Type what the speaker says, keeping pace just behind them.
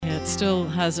still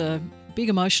has a big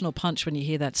emotional punch when you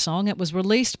hear that song. It was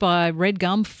released by Red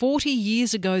Gum 40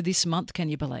 years ago this month, can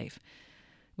you believe?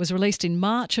 It was released in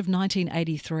March of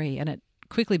 1983 and it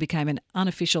quickly became an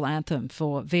unofficial anthem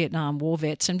for Vietnam War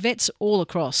vets and vets all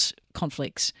across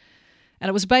conflicts. And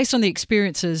it was based on the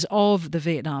experiences of the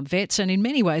Vietnam vets, and in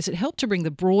many ways it helped to bring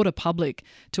the broader public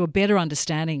to a better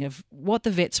understanding of what the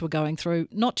vets were going through,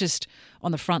 not just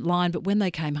on the front line, but when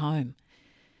they came home.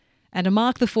 And to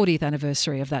mark the 40th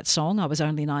anniversary of that song, I Was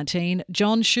Only 19,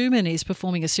 John Schumann is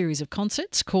performing a series of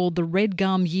concerts called the Red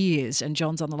Gum Years, and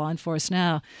John's on the line for us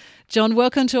now. John,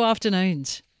 welcome to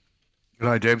Afternoons.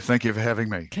 G'day, Deb. Thank you for having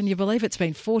me. Can you believe it's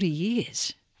been 40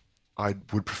 years? I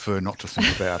would prefer not to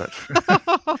think about it.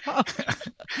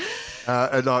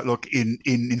 Look,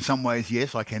 in some ways,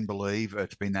 yes, I can believe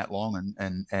it's been that long,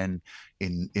 and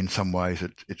in some ways,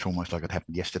 it's almost like it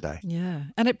happened yesterday. Yeah,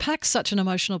 and it packs such an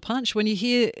emotional punch. When you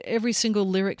hear every single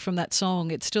lyric from that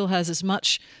song, it still has as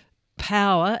much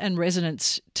power and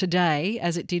resonance today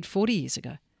as it did 40 years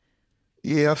ago.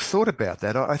 Yeah, I've thought about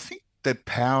that. I think that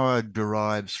power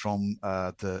derives from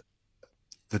the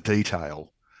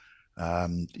detail.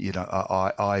 As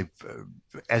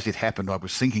it happened, I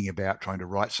was thinking about trying to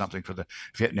write something for the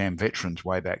Vietnam veterans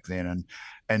way back then,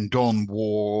 and Don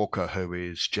Walker, who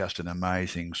is just an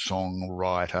amazing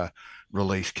songwriter,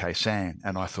 released Khe Sanh,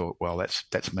 and I thought, well,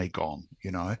 that's me gone.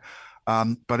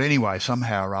 But anyway,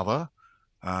 somehow or other,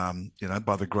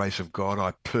 by the grace of God,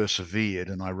 I persevered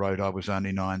and I wrote I Was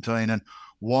Only 19. And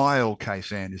while Khe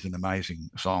Sanh is an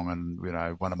amazing song and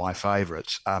one of my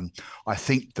favourites, I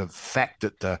think the fact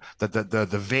that the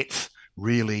vets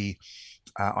really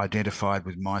identified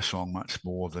with my song much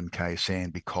more than Khe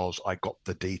Sanh because I got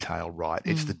the detail right.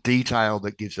 It's the detail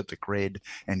that gives it the cred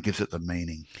and gives it the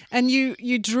meaning. And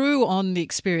you drew on the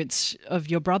experience of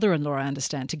your brother-in-law, I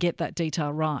understand, to get that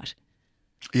detail right.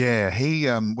 Yeah, he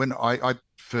when I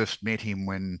first met him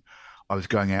when I was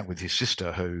going out with his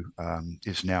sister, who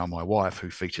is now my wife, who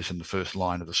features in the first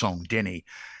line of the song, Denny.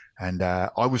 And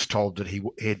I was told that he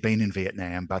had been in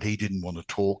Vietnam, but he didn't want to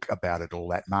talk about it all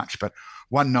that much. But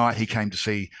one night he came to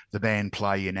see the band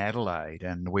play in Adelaide,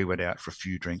 and we went out for a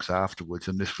few drinks afterwards.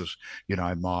 And this was,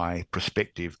 my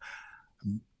prospective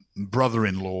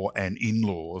brother-in-law and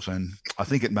in-laws, and I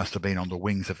think it must have been on the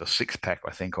wings of a six-pack.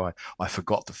 I think I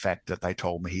forgot the fact that they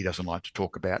told me he doesn't like to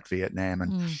talk about Vietnam,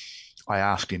 and I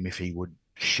asked him if he would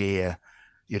share,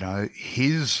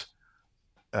 his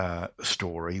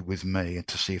story with me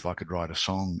to see if I could write a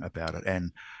song about it.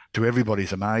 And to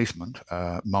everybody's amazement,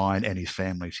 mine and his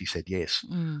family's, he said yes.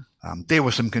 There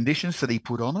were some conditions that he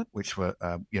put on it, which were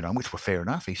fair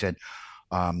enough. He said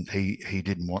he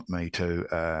didn't want me to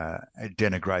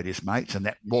denigrate his mates, and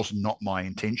that was not my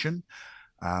intention.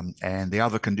 And the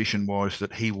other condition was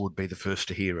that he would be the first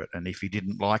to hear it, and if he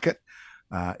didn't like it,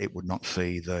 it would not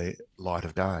see the light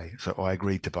of day. So I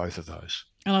agreed to both of those.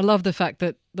 And I love the fact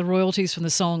that the royalties from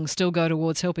the song still go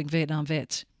towards helping Vietnam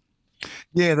vets.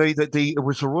 Yeah, it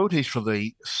was the royalties for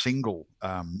the single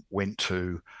went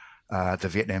to the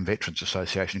Vietnam Veterans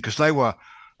Association because they were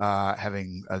they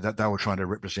were trying to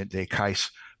represent their case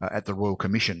at the Royal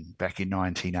Commission back in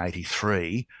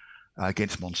 1983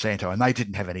 against Monsanto, and they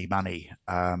didn't have any money.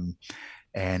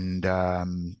 And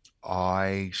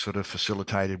I sort of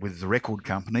facilitated with the record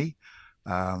company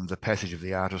the passage of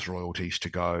the artist royalties to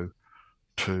go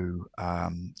to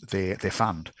their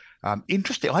fund.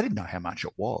 Interesting, I didn't know how much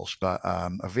it was, but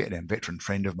a Vietnam veteran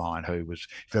friend of mine who was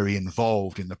very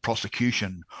involved in the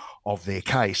prosecution of their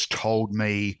case told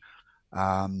me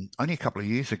only a couple of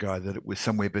years ago that it was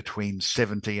somewhere between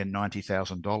 $70,000 and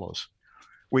 $90,000,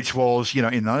 which was,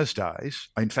 in those days.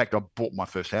 In fact, I bought my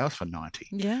first house for 90.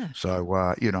 Yeah.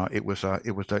 So, it was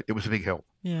a big help.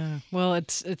 Yeah. Well,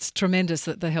 it's tremendous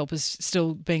that the help is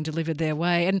still being delivered their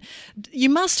way. And you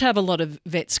must have a lot of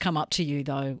vets come up to you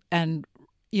though, and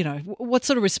what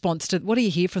sort of response what do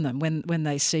you hear from them when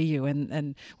they see you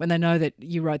and when they know that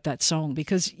you wrote that song?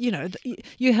 Because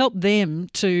you help them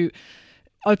to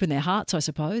open their hearts, I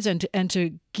suppose, and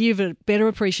to give a better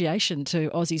appreciation to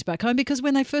Aussies back home, because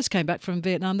when they first came back from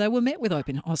Vietnam, they were met with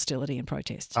open hostility and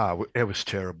protests. It was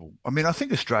terrible. I mean, I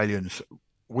think Australians,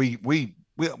 we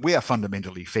are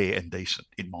fundamentally fair and decent,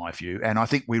 in my view, and I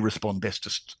think we respond best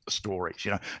to stories.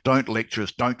 Don't lecture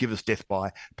us, don't give us death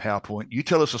by PowerPoint. You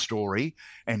tell us a story,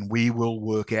 and we will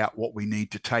work out what we need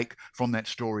to take from that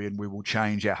story, and we will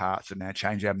change our hearts and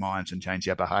change our minds and change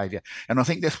our behaviour. And I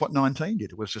think that's what 19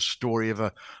 did. It was a story of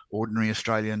an ordinary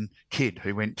Australian kid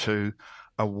who went to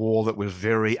a war that was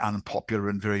very unpopular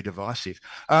and very divisive.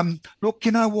 Look,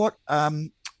 you know what?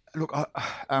 There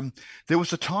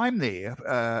was a time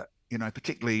there.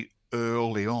 Particularly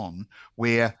early on,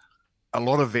 where a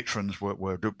lot of veterans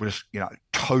were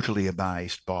totally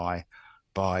amazed by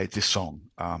this song,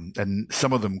 and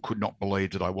some of them could not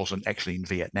believe that I wasn't actually in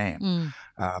Vietnam. Mm.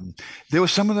 Um, there were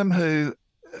some of them who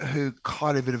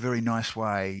kind of in a very nice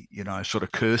way, sort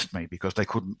of cursed me because they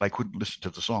couldn't listen to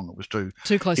the song. It was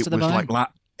Too close to it the was like bone.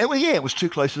 it was too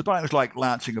close to the bone. It was like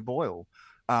lancing a boil.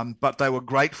 But they were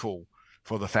grateful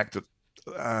for the fact that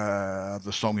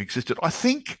the song existed. I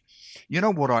think, you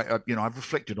know what I've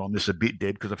reflected on this a bit,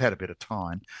 Deb, because I've had a bit of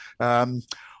time, um,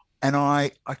 and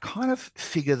I kind of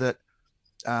figure that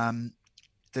um,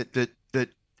 that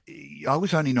I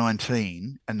was only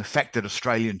 19, and the fact that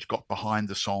Australians got behind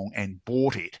the song and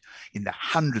bought it in the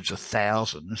hundreds of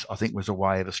thousands, I think was a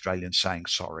way of Australians saying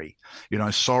sorry.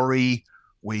 Sorry,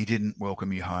 we didn't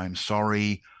welcome you home.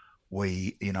 Sorry,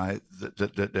 we,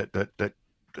 that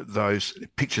those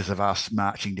pictures of us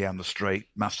marching down the street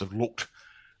must have looked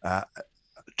uh,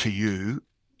 to you.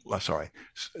 Sorry,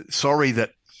 sorry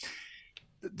that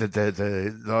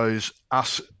those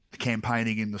us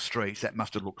campaigning in the streets, that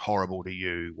must have looked horrible to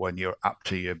you when you're up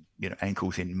to your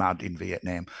ankles in mud in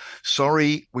Vietnam.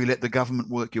 Sorry, we let the government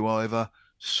work you over.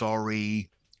 Sorry,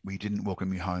 we didn't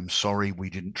welcome you home. Sorry, we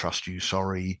didn't trust you.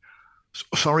 Sorry,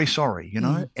 sorry, sorry.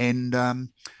 Mm.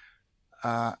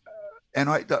 Uh, and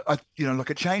like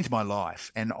it changed my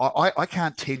life, and I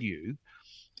can't tell you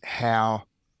how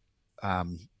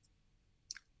um,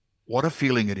 what a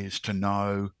feeling it is to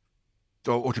know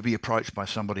or to be approached by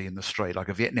somebody in the street, like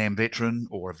a Vietnam veteran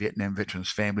or a Vietnam veteran's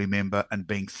family member, and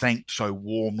being thanked so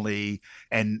warmly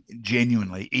and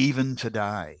genuinely, even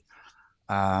today.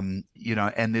 And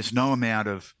there's no amount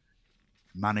of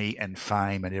money and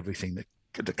fame and everything that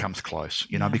comes close,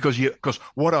 Yeah. because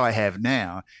what I have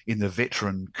now in the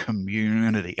veteran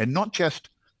community, and not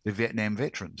just the Vietnam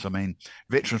veterans, I mean,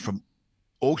 veterans from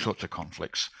all sorts of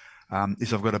conflicts,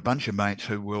 is I've got a bunch of mates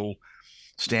who will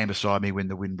stand beside me when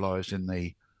the wind blows in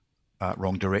the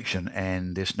wrong direction,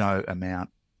 and there's no amount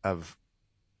of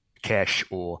cash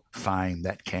or fame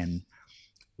that can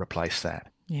replace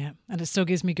that. Yeah, and it still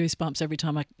gives me goosebumps every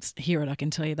time I hear it, I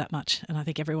can tell you that much. And I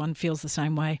think everyone feels the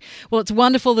same way. Well, it's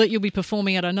wonderful that you'll be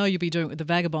performing it. I know you'll be doing it with the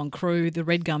Vagabond Crew, the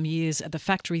Red Gum Years at the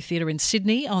Factory Theatre in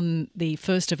Sydney on the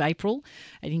 1st of April.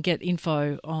 And you can get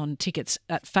info on tickets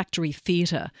at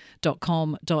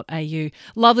factorytheatre.com.au.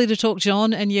 Lovely to talk,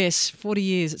 John. And yes, 40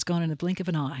 years, it's gone in the blink of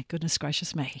an eye. Goodness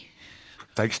gracious me.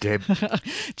 Thanks, Deb.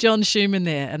 John Schumann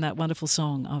there, and that wonderful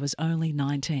song, I Was Only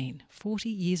 19, 40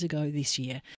 years ago this year.